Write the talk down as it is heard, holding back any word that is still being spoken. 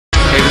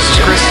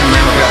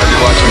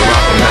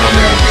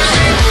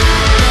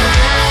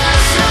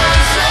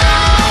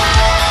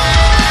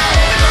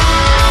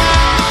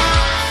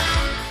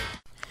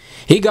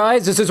Hey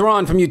guys, this is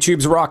Ron from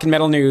YouTube's Rock and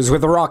Metal News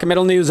with the Rock and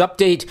Metal News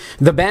update.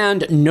 The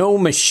band No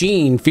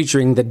Machine,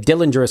 featuring the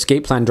Dillinger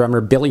Escape Plan drummer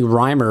Billy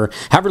Rymer,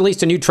 have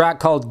released a new track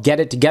called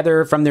Get It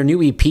Together from their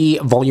new EP,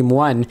 Volume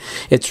 1.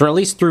 It's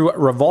released through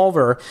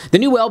Revolver. The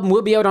new album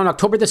will be out on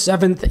October the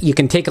 7th. You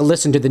can take a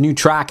listen to the new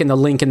track in the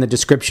link in the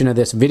description of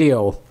this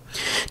video.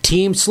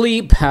 Team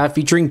Sleep,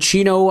 featuring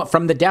Chino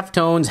from the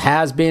Deftones,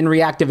 has been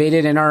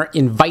reactivated and are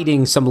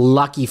inviting some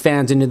lucky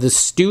fans into the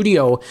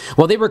studio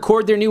while they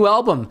record their new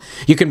album.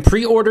 You can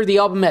pre-order the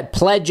album at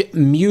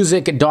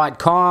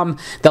pledgemusic.com.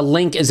 The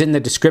link is in the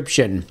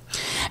description.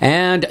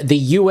 And the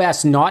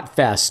US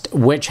Knotfest,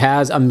 which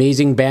has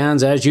amazing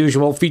bands as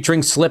usual,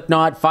 featuring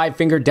Slipknot, Five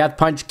Finger Death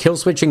Punch,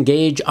 Killswitch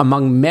Engage,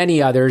 among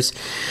many others,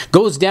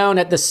 goes down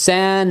at the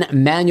San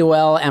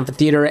Manuel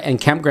Amphitheater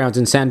and Campgrounds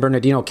in San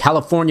Bernardino,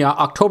 California,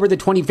 October the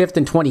 25th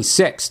and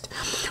 26th.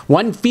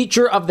 One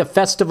feature of the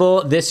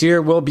festival this year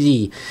will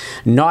be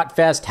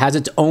Knotfest has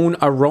its own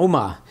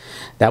aroma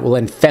that will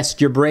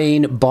infest your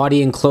brain,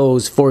 body, and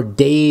clothes for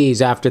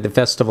days after the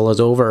festival is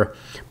over.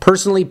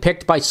 Personally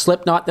picked by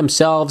Slipknot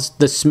themselves,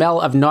 the smell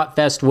of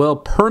Knotfest will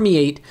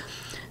permeate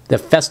the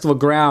festival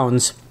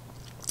grounds.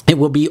 It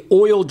will be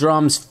oil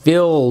drums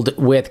filled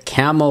with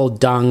camel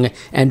dung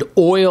and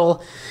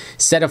oil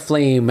set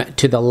aflame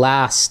to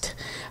last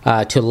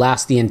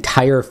the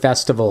entire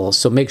festival.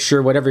 So make sure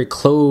whatever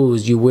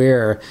clothes you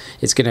wear,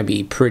 it's going to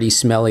be pretty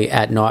smelly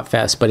at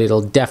Knotfest, but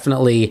it'll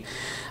definitely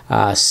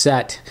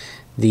set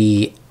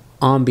the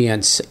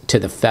ambience to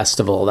the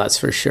festival, that's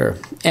for sure.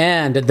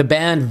 And the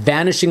band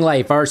Vanishing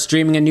Life are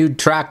streaming a new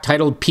track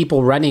titled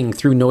People Running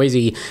through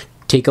Noisy.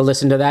 Take a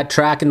listen to that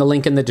track in the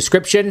link in the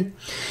description.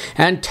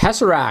 And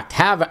TesseracT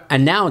have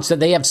announced that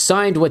they have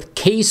signed with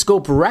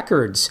Kscope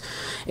Records.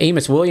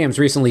 Amos Williams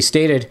recently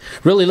stated,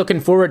 "Really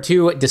looking forward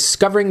to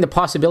discovering the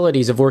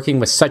possibilities of working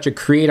with such a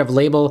creative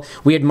label.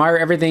 We admire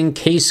everything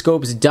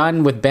Kscope's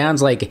done with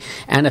bands like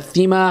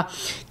Anathema,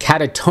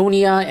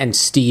 Catatonia, and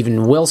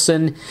Steven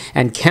Wilson,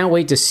 and can't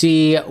wait to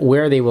see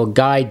where they will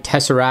guide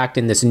TesseracT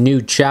in this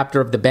new chapter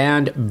of the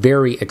band.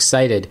 Very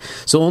excited."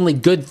 So only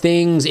good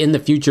things in the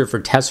future for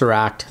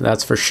TesseracT,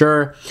 that's for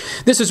sure.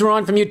 This is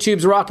Ron from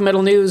YouTube's Rock and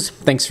Metal News.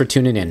 Thanks for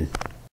tuning in.